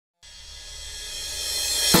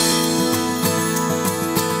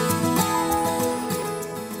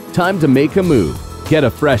Time to make a move, get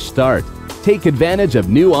a fresh start, take advantage of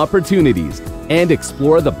new opportunities, and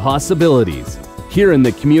explore the possibilities here in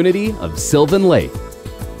the community of Sylvan Lake,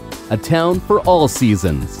 a town for all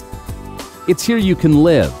seasons. It's here you can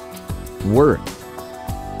live, work,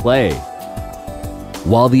 play.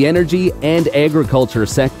 While the energy and agriculture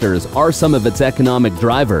sectors are some of its economic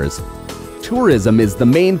drivers, tourism is the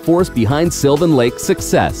main force behind Sylvan Lake's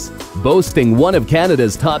success. Boasting one of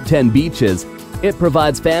Canada's top 10 beaches, it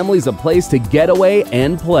provides families a place to get away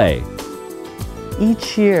and play.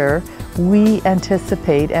 Each year, we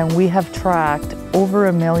anticipate and we have tracked over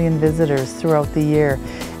 1 million visitors throughout the year,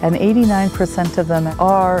 and 89% of them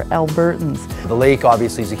are Albertans. The lake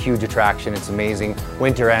obviously is a huge attraction. It's amazing,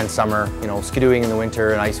 winter and summer, you know, skidooing in the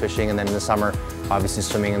winter and ice fishing, and then in the summer, obviously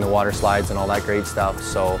swimming in the water slides and all that great stuff.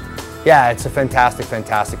 So yeah, it's a fantastic,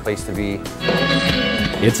 fantastic place to be.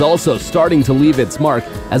 It's also starting to leave its mark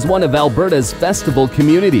as one of Alberta's festival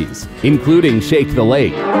communities, including Shake the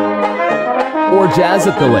Lake or Jazz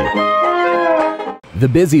at the Lake. The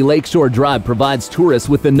busy Lakeshore Drive provides tourists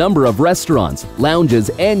with a number of restaurants,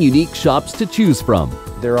 lounges, and unique shops to choose from.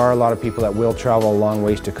 There are a lot of people that will travel a long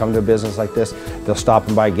ways to come to a business like this. They'll stop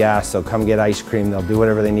and buy gas, they'll come get ice cream, they'll do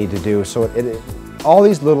whatever they need to do. So all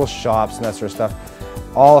these little shops and that sort of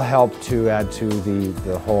stuff all help to add to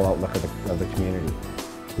the whole outlook of the community.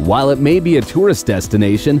 While it may be a tourist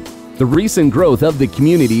destination, the recent growth of the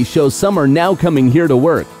community shows some are now coming here to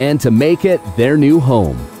work and to make it their new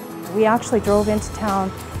home. We actually drove into town,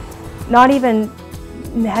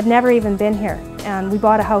 had never even been here, and we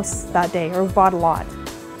bought a house that day, or we bought a lot.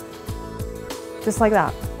 Just like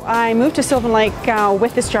that. I moved to Sylvan Lake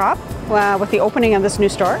with this job, with the opening of this new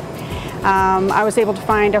store. I was able to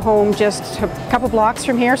find a home just a couple blocks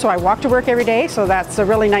from here, so I walk to work every day, so that's a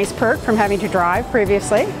really nice perk from having to drive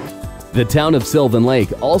previously. The town of Sylvan Lake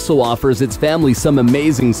also offers its family some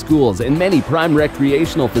amazing schools and many prime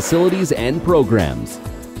recreational facilities and programs.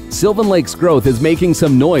 Sylvan Lake's growth is making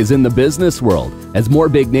some noise in the business world as more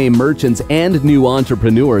big-name merchants and new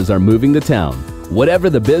entrepreneurs are moving to town. Whatever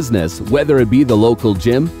the business, whether it be the local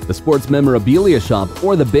gym, the sports memorabilia shop,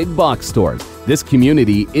 or the big box stores, this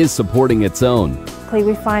community is supporting its own.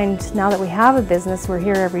 We find now that we have a business, we're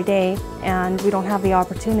here every day, and we don't have the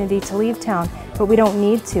opportunity to leave town, but we don't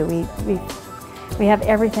need to. We have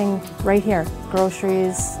everything right here,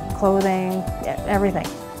 groceries, clothing, everything.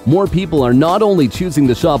 More people are not only choosing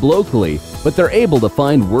to shop locally, but they're able to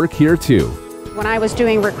find work here too. When I was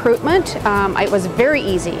doing recruitment, it was very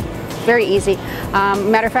easy. Very easy.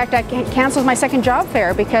 Matter of fact, I canceled my second job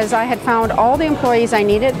fair because I had found all the employees I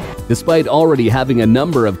needed. Despite already having a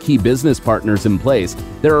number of key business partners in place,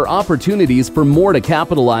 there are opportunities for more to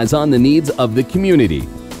capitalize on the needs of the community.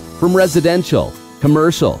 From residential,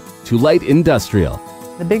 commercial, to light industrial.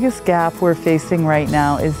 The biggest gap we're facing right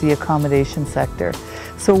now is the accommodation sector.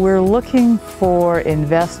 So we're looking for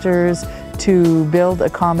investors to build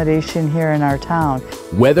accommodation here in our town.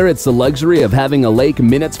 Whether it's the luxury of having a lake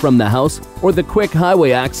minutes from the house or the quick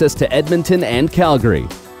highway access to Edmonton and Calgary,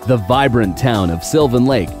 the vibrant town of Sylvan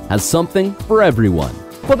Lake has something for everyone.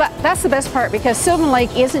 Well, that's the best part, because Sylvan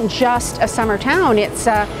Lake isn't just a summer town.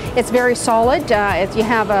 It's very solid. You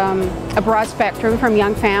have a broad spectrum from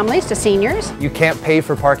young families to seniors. You can't pay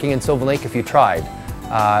for parking in Sylvan Lake if you tried.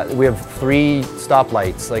 We have 3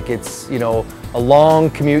 stoplights. Like, it's, you know, a long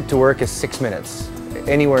commute to work is 6 minutes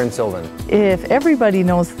anywhere in Sylvan. If everybody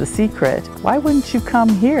knows the secret, why wouldn't you come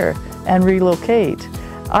here and relocate?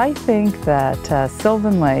 I think that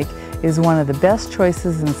Sylvan Lake is one of the best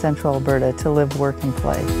choices in Central Alberta to live, work, and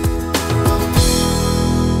play.